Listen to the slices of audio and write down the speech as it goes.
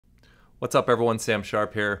What's up everyone, Sam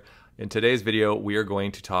Sharp here. In today's video, we are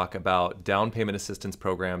going to talk about down payment assistance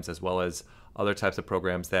programs as well as other types of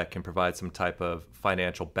programs that can provide some type of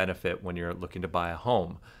financial benefit when you're looking to buy a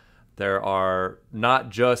home. There are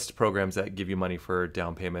not just programs that give you money for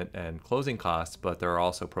down payment and closing costs, but there are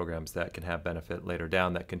also programs that can have benefit later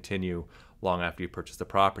down that continue long after you purchase the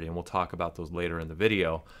property, and we'll talk about those later in the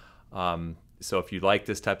video. So if you like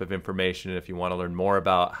this type of information, and if you want to learn more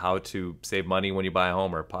about how to save money when you buy a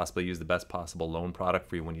home or possibly use the best possible loan product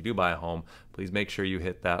for you when you do buy a home, please make sure you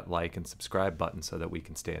hit that like and subscribe button so that we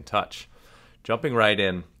can stay in touch. Jumping right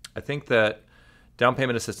in, I think that down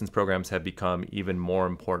payment assistance programs have become even more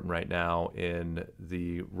important right now in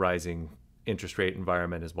the rising interest rate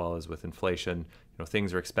environment as well as with inflation. You know,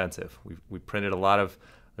 things are expensive. We printed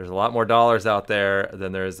there's a lot more dollars out there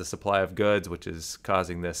than there is the supply of goods, which is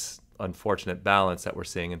causing this unfortunate balance that we're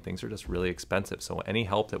seeing, and things are just really expensive. So any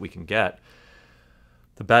help that we can get,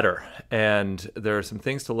 the better. And there are some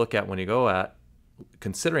things to look at when you go at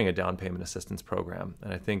considering a down payment assistance program.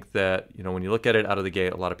 And I think that, you know, when you look at it out of the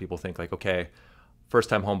gate, a lot of people think like, okay,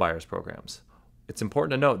 first-time home buyers programs. It's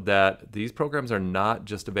important to note that these programs are not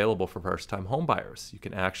just available for first-time home buyers. You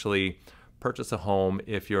can actually purchase a home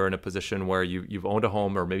if you're in a position where you've owned a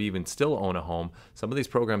home or maybe even still own a home. Some of these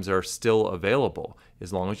programs are still available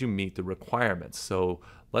as long as you meet the requirements. So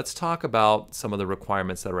let's talk about some of the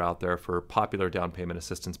requirements that are out there for popular down payment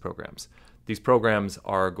assistance programs. These programs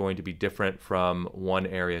are going to be different from one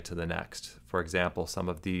area to the next. For example, some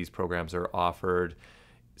of these programs are offered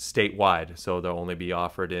statewide, so they'll only be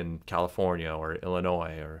offered in California or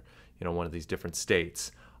Illinois or, you know, one of these different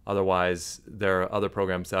states. Otherwise, there are other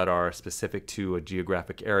programs that are specific to a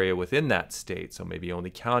geographic area within that state, so maybe only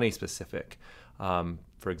county specific.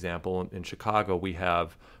 For example, in Chicago, we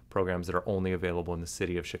have programs that are only available in the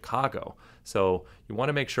city of Chicago. So you want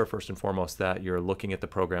to make sure first and foremost that you're looking at the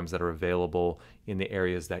programs that are available in the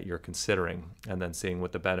areas that you're considering and then seeing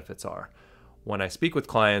what the benefits are. When I speak with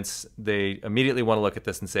clients, they immediately want to look at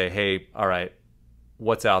this and say, hey, all right,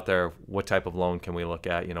 what's out there? What type of loan can we look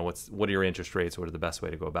at? You know, what are your interest rates? What are the best way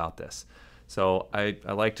to go about this? So I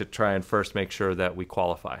like to try and first make sure that we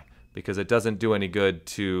qualify, because it doesn't do any good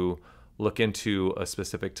to look into a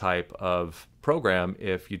specific type of program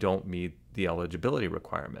if you don't meet the eligibility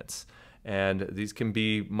requirements. And these can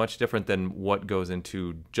be much different than what goes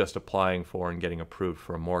into just applying for and getting approved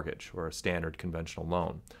for a mortgage or a standard conventional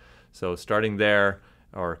loan. So starting there,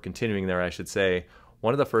 or continuing there, I should say,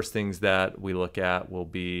 one of the first things that we look at will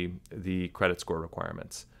be the credit score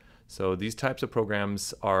requirements. So these types of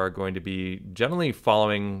programs are going to be generally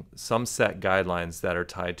following some set guidelines that are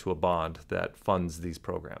tied to a bond that funds these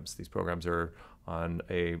programs. These programs are on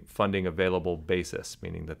a funding available basis,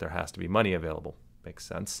 meaning that there has to be money available. Makes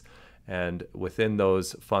sense. And within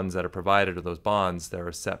those funds that are provided or those bonds, there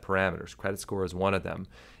are set parameters. Credit score is one of them.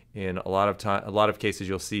 In a lot of cases,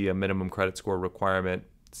 you'll see a minimum credit score requirement,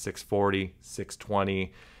 640,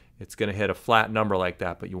 620. It's going to hit a flat number like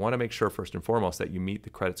that, but you want to make sure first and foremost that you meet the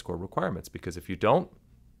credit score requirements, because if you don't,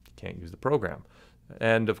 you can't use the program.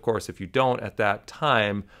 And of course, if you don't at that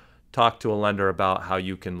time, talk to a lender about how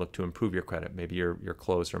you can look to improve your credit. Maybe you're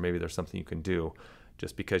close, or maybe there's something you can do.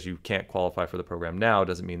 Just because you can't qualify for the program now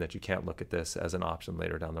doesn't mean that you can't look at this as an option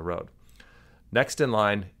later down the road. Next in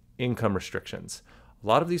line, income restrictions. A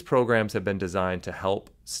lot of these programs have been designed to help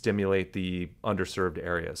stimulate the underserved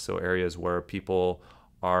areas. So areas where people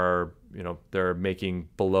are, you know, they're making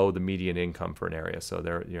below the median income for an area. So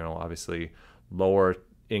they're, you know, obviously lower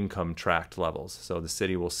income tract levels. So the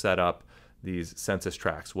city will set up these census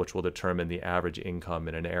tracts, which will determine the average income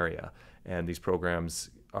in an area. And these programs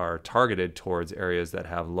are targeted towards areas that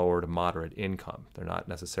have lower to moderate income. They're not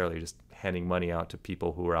necessarily just handing money out to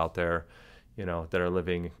people who are out there, you know, that are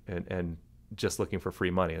living and just looking for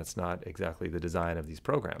free money. That's not exactly the design of these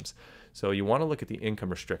programs. So you want to look at the income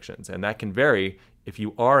restrictions, and that can vary if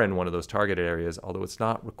you are in one of those targeted areas, although it's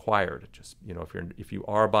not required. Just, you know, if you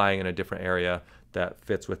are buying in a different area that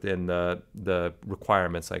fits within the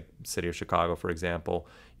requirements, like City of Chicago, for example,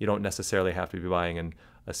 you don't necessarily have to be buying in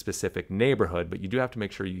a specific neighborhood, but you do have to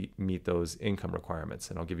make sure you meet those income requirements.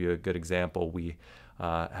 And I'll give you a good example. We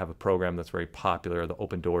have a program that's very popular, the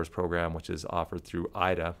Open Doors program, which is offered through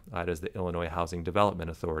IDA. IDA is the Illinois Housing Development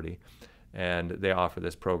Authority. And they offer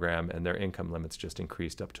this program, and their income limits just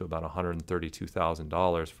increased up to about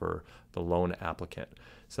 $132,000 for the loan applicant.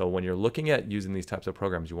 So when you're looking at using these types of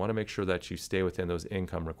programs, you want to make sure that you stay within those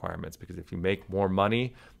income requirements, because if you make more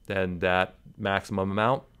money than that maximum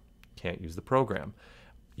amount, you can't use the program.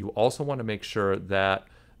 You also want to make sure that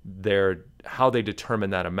how they determine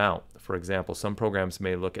that amount. For example, some programs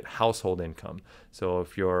may look at household income. So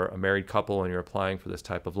if you're a married couple and you're applying for this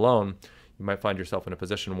type of loan, you might find yourself in a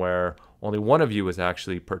position where only one of you is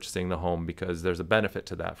actually purchasing the home because there's a benefit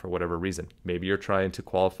to that for whatever reason. Maybe you're trying to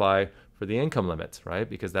qualify for the income limits, right?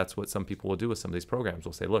 Because that's what some people will do with some of these programs.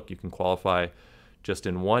 They'll say, look, you can qualify just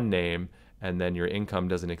in one name, and then your income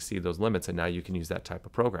doesn't exceed those limits, and now you can use that type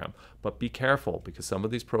of program. But be careful, because some of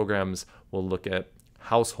these programs will look at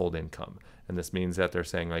household income. And this means that they're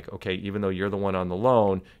saying, like, okay, even though you're the one on the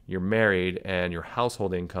loan, you're married and your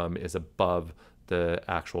household income is above the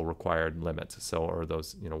actual required limits. So, or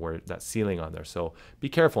those, where that ceiling on there. So be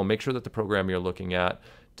careful. Make sure that the program you're looking at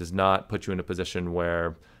does not put you in a position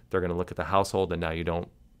where they're going to look at the household and now you don't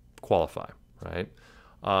qualify, right?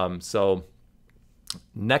 So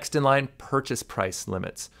next in line, purchase price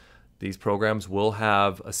limits. These programs will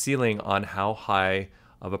have a ceiling on how high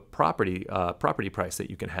of a property price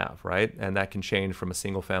that you can have, right? And that can change from a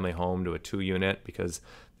single family home to a 2-unit, because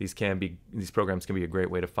these programs can be a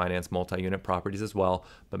great way to finance multi-unit properties as well.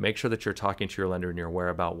 But make sure that you're talking to your lender and you're aware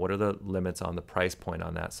about what are the limits on the price point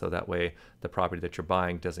on that, so that way the property that you're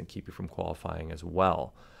buying doesn't keep you from qualifying as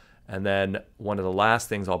well. And then one of the last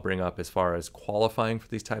things I'll bring up as far as qualifying for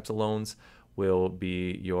these types of loans will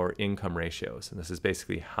be your income ratios. And this is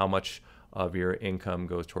basically how much of your income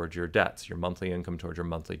goes towards your debts, your monthly income towards your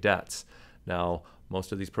monthly debts. Now,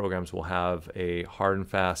 most of these programs will have a hard and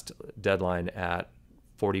fast deadline at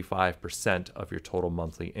 45% of your total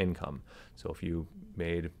monthly income. So if you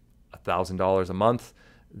made $1,000 a month,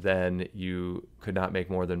 then you could not make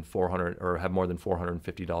more than $400 or have more than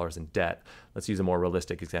 $450 in debt. Let's use a more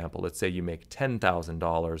realistic example. Let's say you make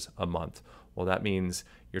 $10,000 a month. Well, that means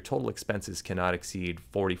your total expenses cannot exceed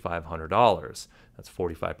 $4,500. That's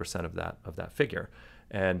 45% of that figure.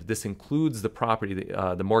 And this includes the property,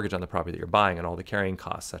 the mortgage on the property that you're buying, and all the carrying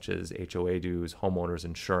costs, such as HOA dues, homeowners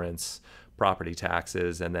insurance, property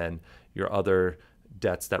taxes, and then your other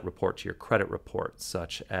debts that report to your credit report,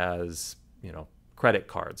 such as, credit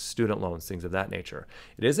cards, student loans, things of that nature.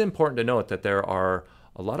 It is important to note that there are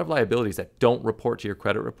a lot of liabilities that don't report to your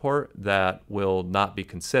credit report that will not be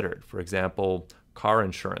considered. For example, car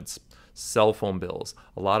insurance, cell phone bills,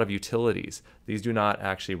 a lot of utilities. These do not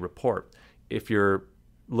actually report. If you're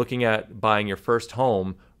looking at buying your first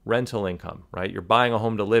home, rental income, right? You're buying a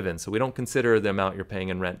home to live in, so we don't consider the amount you're paying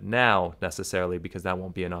in rent now necessarily, because that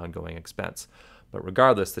won't be an ongoing expense. But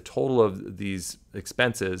regardless, the total of these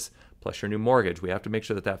expenses plus your new mortgage, we have to make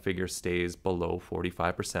sure that that figure stays below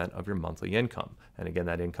 45% of your monthly income. And again,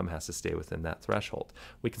 that income has to stay within that threshold.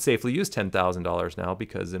 We can safely use $10,000 now,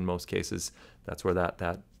 because in most cases, that's where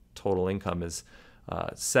that total income is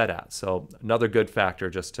set at. So another good factor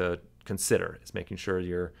just to consider is making sure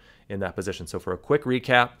you're in that position. So for a quick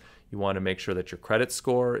recap, you want to make sure that your credit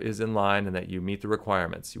score is in line and that you meet the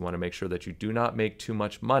requirements. You want to make sure that you do not make too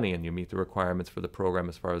much money and you meet the requirements for the program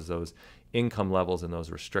as far as those income levels and those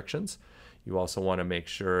restrictions. You also want to make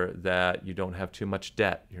sure that you don't have too much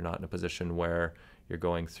debt. You're not in a position where you're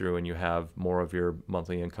going through and you have more of your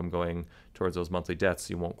monthly income going towards those monthly debts.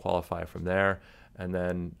 You won't qualify from there. And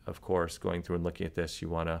then, of course, going through and looking at this, you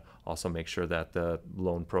want to also make sure that the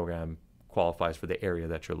loan program qualifies for the area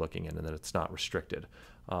that you're looking in and that it's not restricted.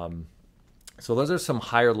 So those are some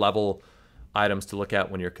higher level items to look at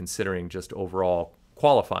when you're considering just overall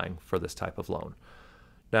qualifying for this type of loan.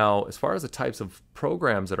 Now, as far as the types of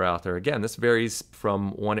programs that are out there, again, this varies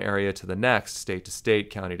from one area to the next, state to state,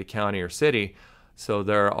 county to county, or city. So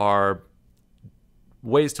there are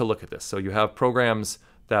ways to look at this. So you have programs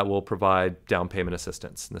that will provide down payment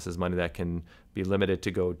assistance. And this is money that can be limited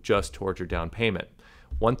to go just towards your down payment.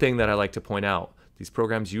 One thing that I like to point out, these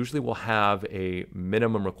programs usually will have a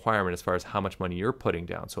minimum requirement as far as how much money you're putting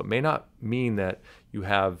down. So it may not mean that you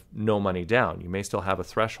have no money down. You may still have a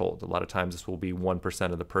threshold. A lot of times this will be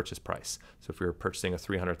 1% of the purchase price. So if you're purchasing a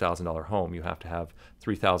 $300,000 home, you have to have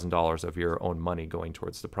 $3,000 of your own money going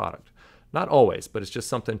towards the product. Not always, but it's just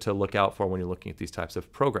something to look out for when you're looking at these types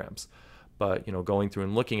of programs. But going through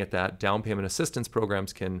and looking at that, down payment assistance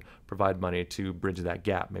programs can provide money to bridge that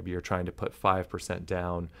gap. Maybe you're trying to put 5%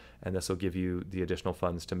 down, and this will give you the additional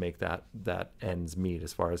funds to make that ends meet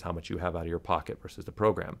as far as how much you have out of your pocket versus the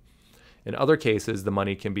program. In other cases, the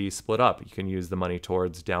money can be split up. You can use the money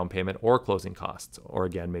towards down payment or closing costs, or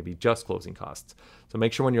again, maybe just closing costs. So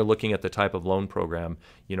make sure when you're looking at the type of loan program,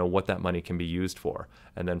 you know what that money can be used for.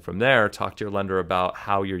 And then from there, talk to your lender about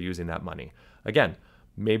how you're using that money. Again,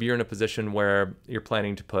 maybe you're in a position where you're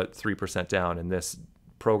planning to put 3% down, and this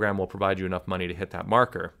program will provide you enough money to hit that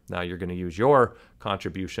marker. Now you're going to use your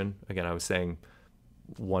contribution. Again, I was saying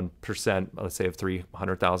 1%, let's say, of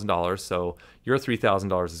 $300,000. So your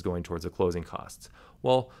 $3,000 is going towards the closing costs.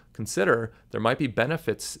 Well, consider there might be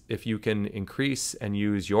benefits if you can increase and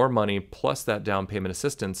use your money plus that down payment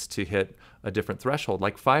assistance to hit a different threshold,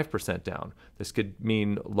 like 5% down. This could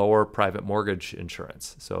mean lower private mortgage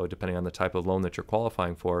insurance. So depending on the type of loan that you're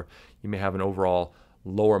qualifying for, you may have an overall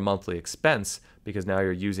lower monthly expense because now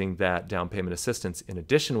you're using that down payment assistance in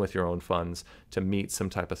addition with your own funds to meet some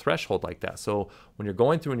type of threshold like that. So when you're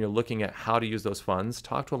going through and you're looking at how to use those funds,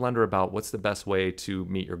 talk to a lender about what's the best way to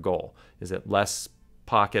meet your goal. Is it less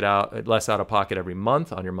out of pocket every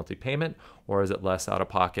month on your monthly payment, or is it less out of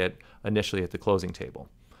pocket initially at the closing table?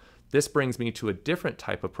 This brings me to a different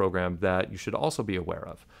type of program that you should also be aware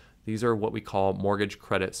of. These are what we call mortgage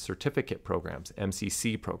credit certificate programs,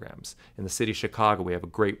 MCC programs. In the city of Chicago, we have a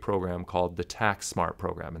great program called the Tax Smart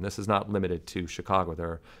program, and this is not limited to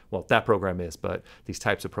Chicago. Well, that program is, but these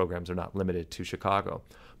types of programs are not limited to Chicago.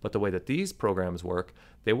 But the way that these programs work,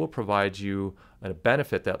 they will provide you a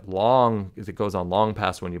benefit that goes on long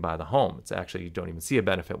past when you buy the home. It's actually, you don't even see a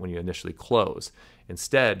benefit when you initially close.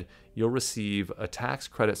 Instead, you'll receive a tax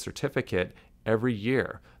credit certificate every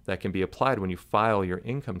year that can be applied when you file your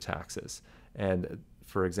income taxes. And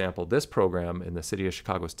for example, this program in the City of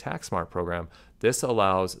Chicago's Tax Smart program, this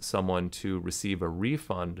allows someone to receive a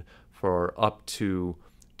refund for up to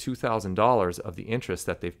 $2,000 of the interest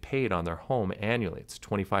that they've paid on their home annually. It's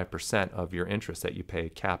 25% of your interest that you pay,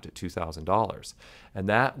 capped at $2,000. And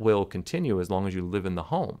that will continue as long as you live in the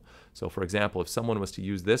home. So for example, if someone was to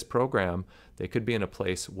use this program, they could be in a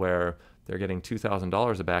place where they're getting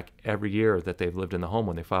 $2,000 back every year that they've lived in the home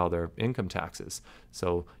when they file their income taxes.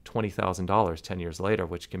 So $20,000 10 years later,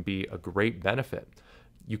 which can be a great benefit.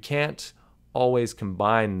 You can't always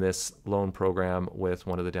combine this loan program with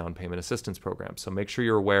one of the down payment assistance programs. So make sure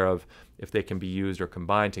you're aware of if they can be used or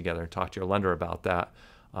combined together, and talk to your lender about that.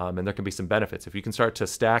 And there can be some benefits. If you can start to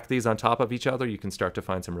stack these on top of each other, you can start to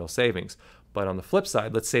find some real savings. But on the flip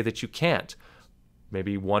side, let's say that you can't.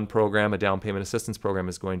 Maybe one program, a down payment assistance program,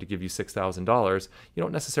 is going to give you $6,000. You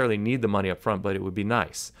don't necessarily need the money up front, but it would be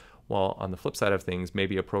nice. Well, on the flip side of things,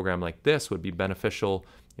 maybe a program like this would be beneficial.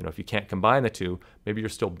 If you can't combine the two, maybe you're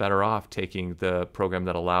still better off taking the program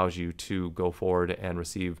that allows you to go forward and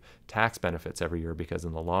receive tax benefits every year, because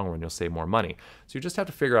in the long run, you'll save more money. So you just have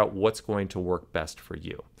to figure out what's going to work best for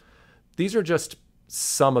you. These are just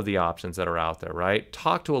some of the options that are out there, right?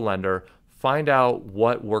 Talk to a lender. Find out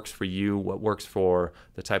what works for you, what works for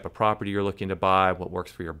the type of property you're looking to buy, what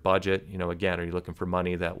works for your budget. Again, are you looking for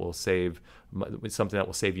money that will save, something that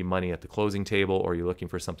will save you money at the closing table, or are you looking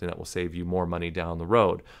for something that will save you more money down the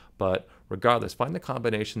road? But regardless, find the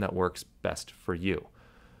combination that works best for you.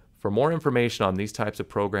 For more information on these types of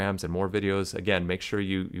programs and more videos, again, make sure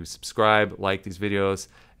you subscribe, like these videos,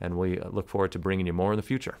 and we look forward to bringing you more in the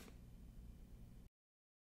future.